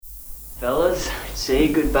Fellas,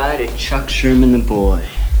 say goodbye to Chuck Sherman the boy.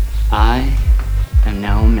 I am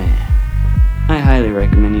now a man. I highly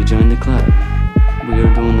recommend you join the club. We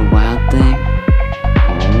are doing the wild thing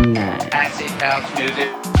all night. Acid house music.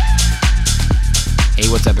 Hey,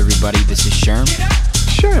 what's up, everybody? This is Sherm.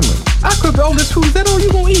 Sherman, I could all this food. Is that all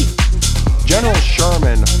you gonna eat? General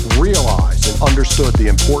Sherman realized and understood the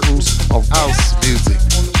importance of house music.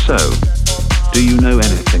 So, do you know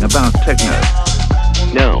anything about techno?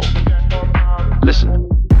 No. Listen.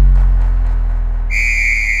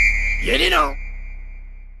 I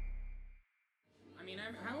mean,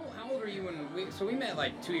 how old were you when we met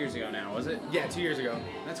like 2 years ago now, was it? Yeah, 2 years ago.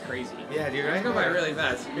 That's crazy. Yeah, dude, Let's right? go by really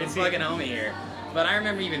fast. You're fucking homie here. But I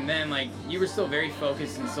remember even then, like, you were still very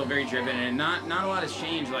focused and still very driven, and not a lot has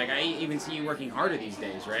changed. Like, I even see you working harder these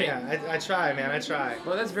days, right? Yeah, I try, man. I try.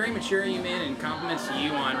 Well, that's very mature of you, man, and compliments to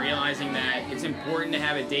you on realizing that it's important to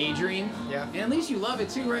have a daydream. Yeah. And at least you love it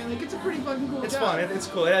too, right? Like, it's a pretty fucking cool It's job. fun. It's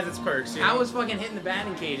cool. It has its perks. You know? How was fucking hitting the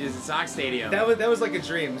batting cages at Sox Stadium? That was like a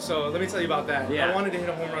dream. So let me tell you about that. Yeah. I wanted to hit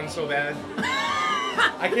a home run so bad.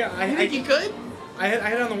 I can't. You think you could? I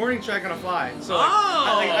hit on the warning track on a fly. So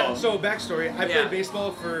so backstory. I Yeah. played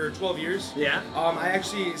baseball for 12 years. Yeah. I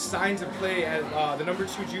actually signed to play at the number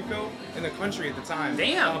 2 JUCO in the country at the time.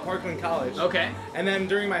 Damn. Parkland College. Okay. And then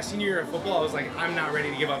during my senior year of football, I was like, I'm not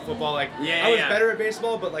ready to give up football. Like, Yeah, I was yeah. better at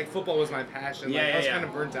baseball, but like football was my passion. Yeah, Like, yeah, I was yeah. kind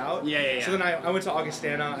of burnt out. Yeah. So then I went to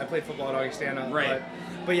Augustana. I played football at Augustana. Right.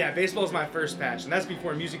 But yeah, baseball is my first passion. That's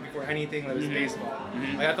before music, before anything that was baseball.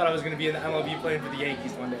 Like, I thought I was going to be in the MLB playing for the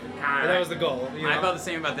Yankees one day. And that was the goal. You know? I felt the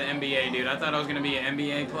same about the NBA, dude. I thought I was gonna be an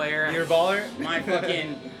NBA player. You're a baller? My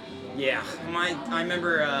fucking yeah. I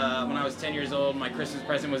remember when I was 10 years old, my Christmas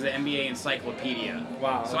present was the NBA Encyclopedia.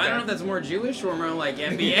 Wow. So I don't know if that's more Jewish or more like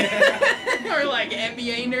NBA or like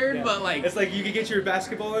NBA nerd, Yeah. but like It's like you could get your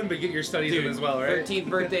basketball in, but get your studies dude, in as well, right? 13th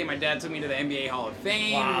birthday, my dad took me to the NBA Hall of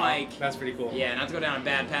Fame. Wow. Like That's pretty cool. yeah, not to go down a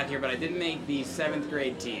bad path here, but I didn't make the 7th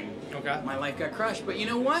grade team. Okay. My life got crushed, but you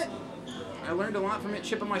know what? I learned a lot from it,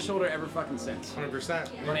 chip on my shoulder ever fucking since. 100%.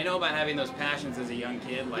 What I know about having those passions as a young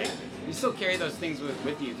kid, like, you still carry those things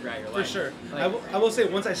with you throughout your life. For sure. Like, I will say,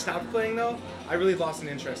 once I stopped playing, though, I really lost an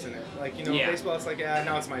interest in it. Like, you know, Yeah. baseball, it's like, yeah,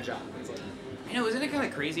 now it's my job. It's like, I know, isn't it kind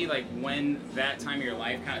of crazy, like, when that time of your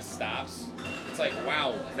life kind of stops? It's like,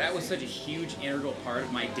 wow, that was such a huge integral part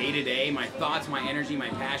of my day-to-day, my thoughts, my energy, my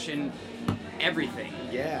passion, everything.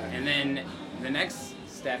 yeah. And then the next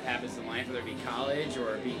step happens in life, whether it be college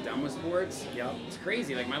or being done with sports. Yep. It's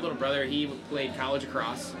crazy. Like, my little brother, he played college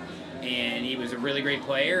lacrosse, and he was a really great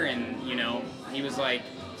player, and, you know, he was, like,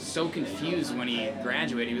 so confused when he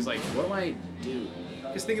graduated. He was like, what do I do?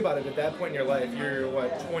 Just think about it. At that point in your life, you're,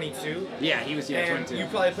 what, 22? Yeah, he was, and 22. you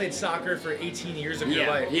probably played soccer for 18 years of your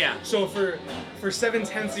life. Yeah. So for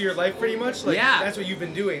 7/10 of your life, pretty much, like, Yeah. that's what you've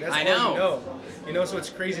been doing. That's I all know. you know. You know, so it's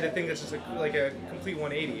crazy to think that's just like a complete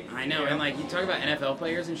 180. I know, you and like you talk about NFL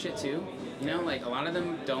players and shit too. You know, like a lot of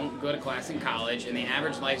them don't go to class in college, and the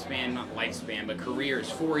average lifespan, not lifespan, but career is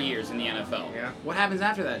 4 years in the NFL. Yeah. What happens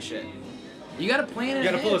after that shit? You gotta plan it You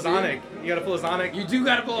gotta ahead, pull a dude. Zonic. You gotta pull a Zonic. You do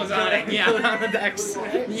gotta pull a Zonic, Pull it yeah. on the decks.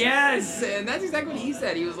 Yes, and that's exactly what he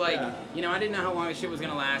said. He was like, Yeah. you know, I didn't know how long this shit was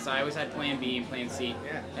gonna last. I always had plan B and plan C.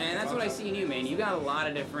 Yeah. And that's what I see in you, man. You got a lot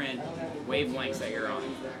of different wavelengths that you're on.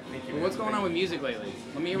 Thank you, Well, man. what's going on with music lately?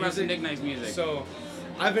 Let me hear about some Nick Nice music. So,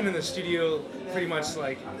 I've been in the studio pretty much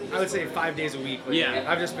like, I would say 5 days a week lately. Yeah.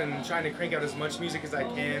 I've just been trying to crank out as much music as I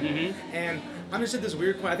can. Mhm. And I'm just at this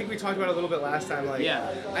weird point. I think we talked about it a little bit last time. Like, Yeah.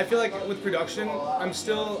 I feel like with production, I'm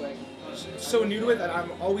still so new to it that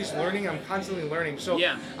I'm always learning. I'm constantly learning. So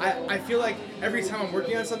Yeah. I feel like every time I'm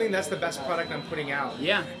working on something, that's the best product I'm putting out.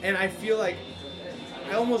 Yeah. And I feel like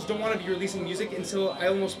I almost don't want to be releasing music until I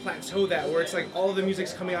almost plateau that, where it's like all the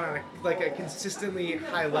music's coming out on a consistently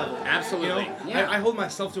high level. Absolutely. You know? Yeah. I hold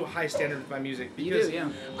myself to a high standard with my music You because do, yeah.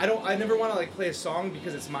 I never want to like play a song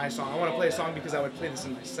because it's my song. I want to play a song because I would play this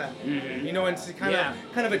in my set. Mhm. You know, and to Yeah.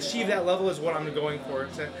 kind of achieve that level is what I'm going for,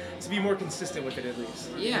 to be more consistent with it at least.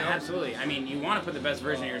 Yeah, you know? absolutely. I mean, you want to put the best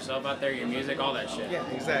version of yourself out there, your music, all that shit. Yeah,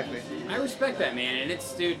 exactly. I respect that, man. And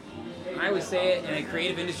it's, dude, I always say it, in a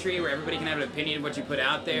creative industry where everybody can have an opinion of what you put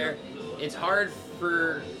out there, it's hard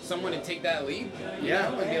for someone to take that leap, you Yeah,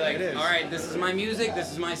 know, and be like, it is. all right, this is my music,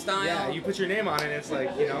 this is my style. Yeah, you put your name on it, it's like,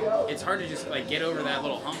 you know. It's hard to just like get over that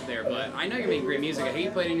little hump there, but I know you're making great music. I hear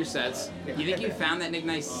you played in your sets. You think you found that Nick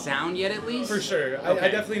Nice sound yet, at least? For sure. Okay. I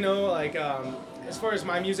definitely know, like, as far as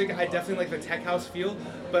my music, I definitely like the tech house feel,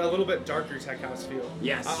 but a little bit darker tech house feel.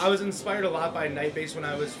 Yes. I was inspired a lot by Night Bass when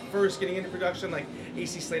I was first getting into production. Like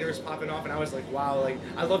AC Slater was popping off, and I was like, wow, like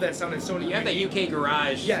I love that sound. It's so You have that unique. UK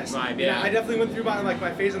garage Yes. vibe, Yeah, yeah. I definitely went through like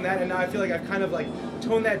my phase on that, and now I feel like I've kind of like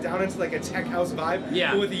toned that down into like a tech house vibe.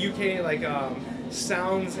 Yeah. But with the UK like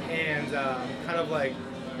sounds and kind of like,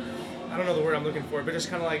 I don't know the word I'm looking for, but just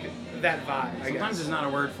kind of like that vibe. I Sometimes guess. there's not a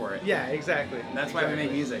word for it. Yeah, exactly. That's why we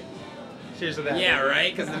make Exactly. music. Cheers to that. Yeah, man.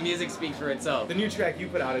 right? Because the music speaks for itself. The new track you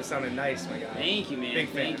put out is sounding nice, my guy. Thank you, man. Big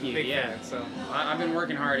fan. Thank you. Big yeah. fan. So I've been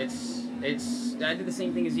working hard. It's. I did the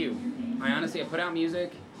same thing as you. I put out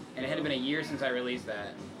music, and it had been a year since I released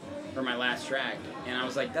that, for my last track, and I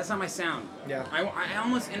was like, that's not my sound. Yeah. I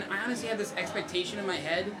honestly had this expectation in my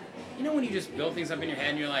head. You know when you just build things up in your head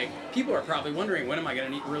and you're like, people are probably wondering, when am I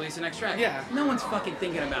going to release the next track? Yeah. No one's fucking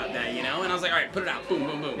thinking about that, you know? And I was like, all right, put it out. Boom,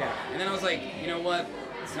 boom, boom. Yeah. And then I was like, you know what?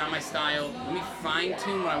 It's not my style. Let me fine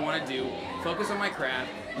tune what I want to do, focus on my craft,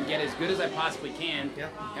 and get as good as I possibly can. Yeah.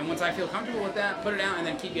 And once I feel comfortable with that, put it out and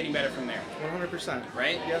then keep getting better from there. 100%.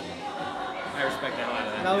 Right? Yep. I respect the hell out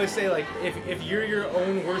of And I that. always say, like, if you're your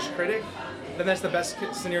own worst critic, then that's the best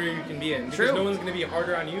scenario you can be in. Because True. no one's going to be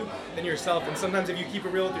harder on you than yourself. And sometimes if you keep it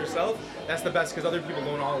real with yourself, that's the best because other people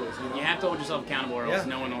don't always. You know? You have to hold yourself accountable or else Yeah.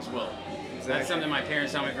 no one else will. Exactly. That's something my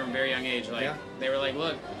parents taught me from a very young age. Like, Yeah. they were like,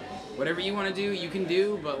 look, whatever you want to do, you can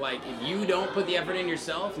do, but like, if you don't put the effort in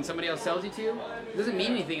yourself and somebody else tells you to, it doesn't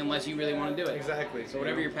mean anything unless you really want to do it. Exactly. So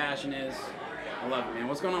whatever your passion is, I love it, man.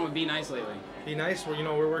 What's going on with Be Nice lately? Be nice.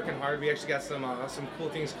 We're working hard. We actually got some cool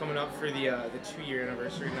things coming up for the 2-year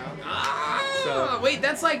anniversary now. Ah, So- wait,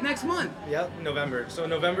 that's like next month. Yep, November. So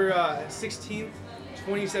November 16th,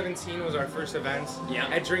 2017 was our first event Yeah.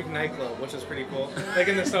 at Drink Nightclub, which was pretty cool. Like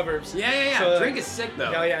in the suburbs. Yeah. So, Drink is sick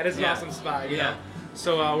though. Yeah, it is an Yeah. awesome spot, you Yeah. know.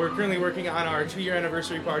 So we're currently working on our 2-year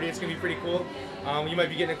anniversary party. It's gonna be pretty cool. You might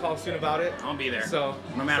be getting a call soon about it. I'll be there. So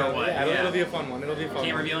no matter so, what. yeah, it'll be a fun one. It'll be a fun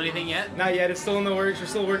Can't one. reveal anything yet. Not yet. It's still in the works. We're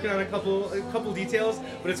still working on a couple details,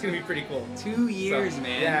 but it's gonna be pretty cool. 2 years, So,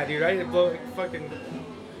 man. Yeah, dude. Right? It fucking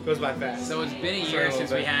goes by fast. So it's been a Sorry, year a little since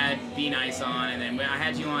we bit. had Be Nice on, and then I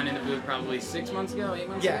had you on in the booth probably 6 months ago, 8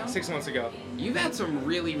 months Yeah, ago? 6 months ago. You've had some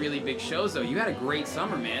really, really big shows though. You had a great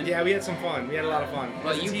summer, man. Yeah, we had some fun. We had a lot of fun.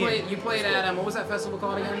 Well, As a you team. played at what was that festival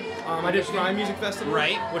called again? I did Prime Music Festival,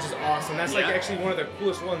 Right. which is awesome. That's like Yeah. actually one of the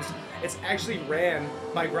coolest ones. It's actually ran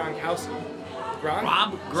by Gronkowski. Gronk?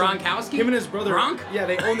 Rob Gronkowski? Him and his brother. Gronk? Yeah,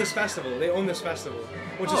 they own this festival.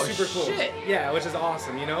 Which Oh, is super cool. shit. Yeah, which is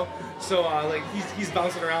awesome. You know. So like he's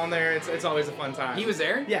bouncing around there. It's always a fun time. He was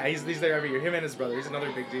there? Yeah, he's there every year. Him and his brother. He's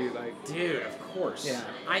another big dude. Like. Dude, of course. Yeah.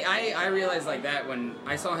 I realized like that when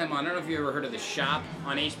I saw him on, I don't know if you ever heard of The Shop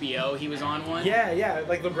on HBO. He was on one. Yeah,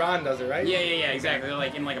 like LeBron does it, right? Yeah, exactly. They're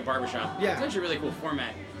like in like a barbershop. Yeah. It's actually a really cool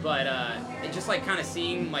format. But it just like kind of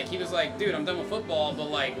seeing, like he was like, dude, I'm done with football, but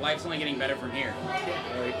like life's only getting better from here.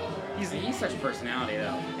 Like, He's such a personality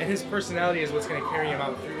though. and his personality is what's going to carry him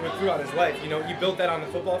out throughout his life. You know, he built that on the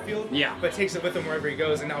football field. Yeah. But takes it with him wherever he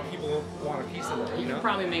goes, and now people want a piece of that. He You could know.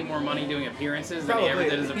 probably make more money doing appearances than Probably. he ever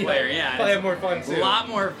did as a player. Yeah. Probably it's have more fun too. a lot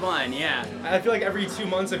more fun. Yeah. I feel like every 2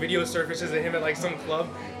 months a video surfaces of him at like some club,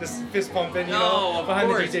 just fist pumping, you No, know, of behind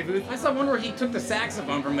course. the DJ booth. I saw one where he took the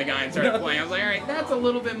saxophone from the guy and started No. playing. I was like, all right, that's a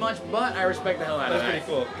little bit much, but I respect the hell out of That's that. pretty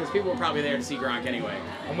cool. Because people were probably there to see Gronk anyway.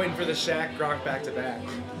 I'm waiting for the Shaq Gronk back to back.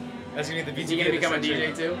 That's gonna be the Is he gonna become a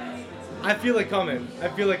DJ too? I feel it coming.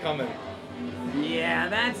 Yeah,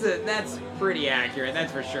 that's pretty accurate.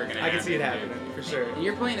 That's for sure gonna happen. I can see it dude. happening for sure. And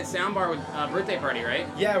you're playing at Soundbar with Birthday Party, right?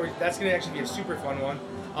 Yeah, that's gonna actually be a super fun one.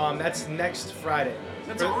 That's next Friday.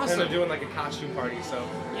 That's And awesome. they're doing like a costume party, so.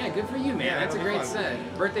 Yeah, good for you, man. Yeah, That's a it'll be great fun.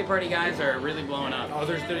 set. Birthday Party guys are really blowing up.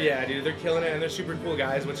 Oh, yeah, dude, they're killing it, and they're super cool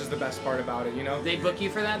guys, which is the best part about it, you know? They book you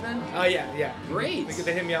for that then? Oh, yeah. Great.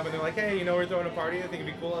 They hit me up and they're like, hey, you know, we're throwing a party. I think it'd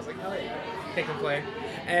be cool. I was like, hell yeah, can't complain.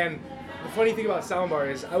 And the funny thing about Soundbar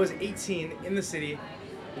is I was 18 in the city,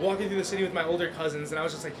 walking through the city with my older cousins, and I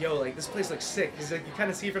was just like, yo, like, this place looks sick. Because, like, you kind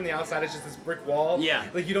of see from the outside, it's just this brick wall. Yeah.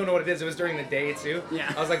 Like, you don't know what it is. It was during the day, too.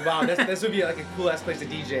 Yeah. I was like, wow, this would be, like, a cool-ass place to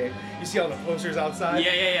DJ. You see all the posters outside.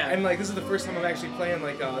 Yeah. And, like, this is the first time I'm actually playing,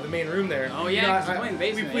 like, the main room there. Oh, You yeah, know, 'cause you play in the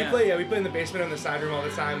basement, We yeah. play in the basement and the side room all the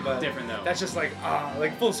time, but Different, though. that's just, like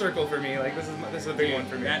full circle for me. Like, this is a big Dude, one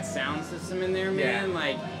for me. that sound system in there, man. Yeah.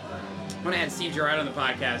 Like, when I had Steve Gerrard on the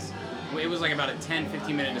podcast, it was like about a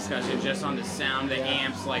 10-15 minute discussion just on the sound, the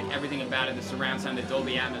amps, like everything about it, the surround sound, the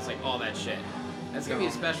Dolby Atmos, like all that shit. That's gonna be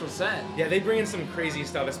a special set. Yeah, they bring in some crazy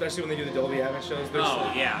stuff, especially when they do the Dolby Atmos shows. There's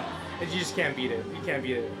Oh yeah, you just can't beat it. You can't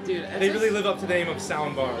beat it. dude. They really live up to the name of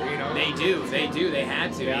Soundbar, you know? They do. They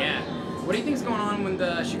had to. Yeah. Yeah. What do you think's going on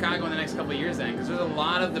with Chicago in the next couple of years then? Because there's a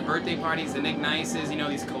lot of the birthday parties, the Nick Nices, you know,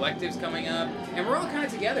 these collectives coming up, and we're all kind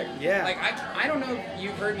of together. Yeah. Like, I don't know if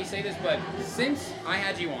you've heard me say this, but since I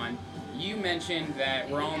had you on, you mentioned that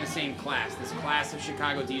we're all in the same class, this class of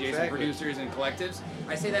Chicago DJs Exactly. and producers and collectives.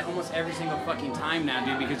 I say that almost every single fucking time now,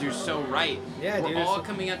 dude, because you're so right. Yeah, we're dude, all it's-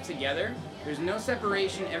 coming up together. There's no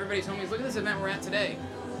separation. Everybody's homies. Look at this event we're at today.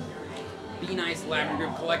 Be Nice, Lavender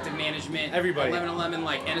Group, Collective Management, Everybody. 1111,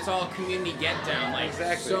 like, and it's all community get down. Like,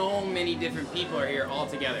 Exactly. so many different people are here all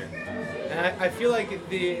together. And I feel like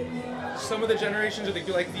some of the generations or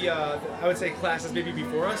I would say classes maybe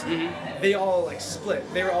before us, they all like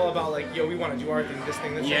split. They were all about like, yo, we want to do our thing, this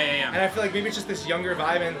thing, this Yeah, thing. yeah, yeah. And I feel like maybe it's just this younger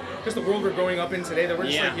vibe and just the world we're growing up in today that we're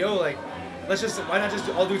just Yeah. like, yo, like, why not just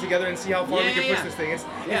all do it together and see how far Yeah, we can yeah, push yeah. this thing? It's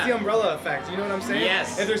Yeah. the umbrella effect. You know what I'm saying?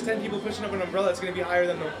 Yes. If there's 10 people pushing up an umbrella, it's going to be higher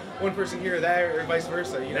than the one person here or there, or vice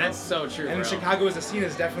versa. You know? That's so true, And bro. Chicago as a scene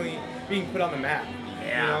is definitely being put on the map.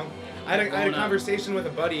 Yeah. You know? I had a Blowing up. conversation with a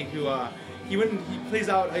buddy who he does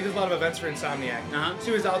a lot of events for Insomniac. Uh-huh. So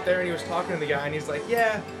he was out there and he was talking to the guy and he's like,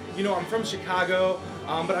 yeah, you know, I'm from Chicago,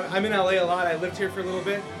 but I'm in LA a lot. I lived here for a little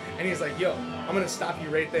bit. And he's like, yo, I'm gonna stop you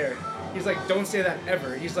right there. He's like, don't say that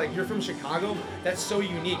ever. He's like, you're from Chicago? That's so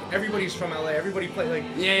unique. Everybody's from LA. Everybody play like.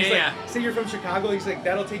 Yeah, he's yeah, like, say you're from Chicago. He's like,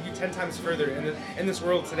 that'll take you 10 times further in this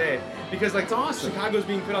world today, because like awesome. Chicago's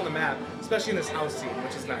being put on the map, especially in this house scene,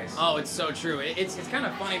 which is nice. Oh, it's so true. It's kind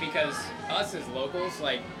of funny because us as locals,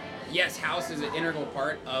 like, yes, house is an integral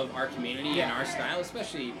part of our community and Yeah. our style,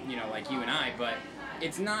 especially, you know, like you and I, but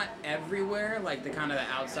it's not everywhere, like the kind of the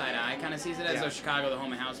outside eye kind of sees it as, Yeah. though Chicago, the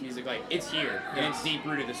home of house music, like, it's here, and it's deep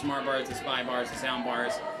rooted, the smart bars, the spy bars, the sound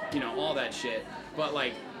bars, you know, all that shit, but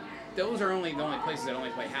like, those are the only places that only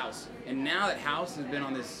play house, and now that house has been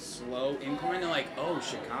on this slow incline, they're like, oh,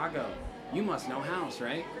 Chicago, you must know house,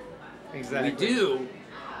 right? Exactly. We do,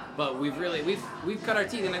 but we've cut our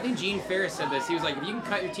teeth, and I think Gene Ferris said this. He was like, if you can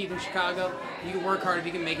cut your teeth in Chicago, you can work hard. If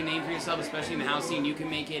you can make a name for yourself, especially in the house scene, you can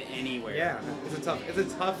make it anywhere. Yeah, it's a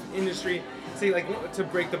tough industry. Say like to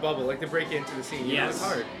break the bubble, like to break into the scene. You know, it's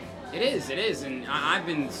hard. It is, and I've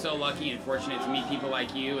been so lucky and fortunate to meet people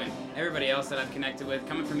like you and everybody else that I've connected with.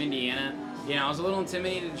 Coming from Indiana, you know, I was a little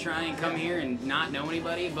intimidated to try and come here and not know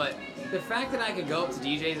anybody, but the fact that I could go up to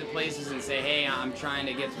DJs at places and say, hey, I'm trying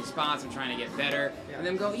to get some spots, I'm trying to get better, and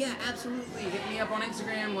them go, yeah, absolutely, hit me up on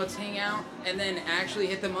Instagram, let's hang out, and then actually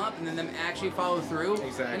hit them up, and then them actually follow through.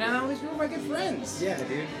 Exactly. And now all these people are my good friends. Yeah,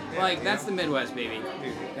 dude. Yeah, Like, you that's know? the Midwest, baby.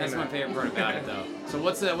 Dude, That's my amen. favorite part about it, though. So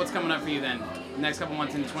what's coming up for you then? Next couple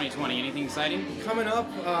months into 2020, anything exciting? Coming up,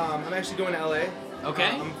 I'm actually going to LA. Okay.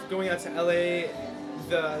 I'm going out to LA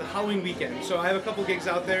the Halloween weekend. So I have a couple gigs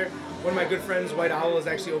out there. One of my good friends, White Owl, is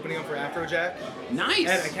actually opening up for Afrojack Nice.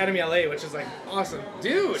 at Academy LA, which is like awesome.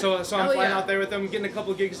 Dude, So I'm hell flying yeah. out there with them, getting a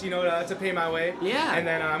couple gigs, you know, to pay my way. Yeah. And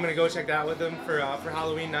then I'm gonna go check that out with them for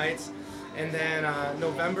Halloween nights. And then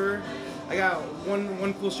November, I got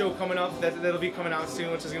one cool show coming up that'll be coming out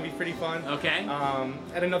soon, which is gonna be pretty fun. Okay.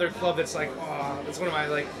 At another club that's like, it's one of my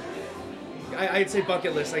like, I'd say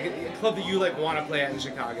bucket list, like a club that you like want to play at in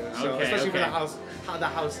Chicago. So Okay, especially okay. for the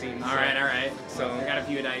house team. All right. So- I got a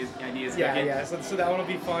few ideas. Yeah, cooking. yeah. So that one will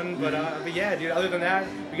be fun. But yeah, dude. Other than that,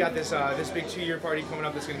 we got this big 2-year party coming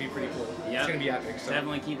up. That's gonna be pretty cool. Yep. It's gonna be epic. So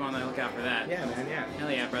Definitely keep on the lookout for that. yeah, man. Yeah.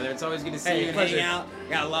 Hell yeah, brother. It's always good to see Hey, you and pleasure. hang out.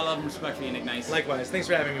 Got a lot of love and respect for you, Nick Nice. Likewise. Thanks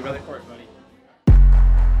for having me, brother. Of course, buddy.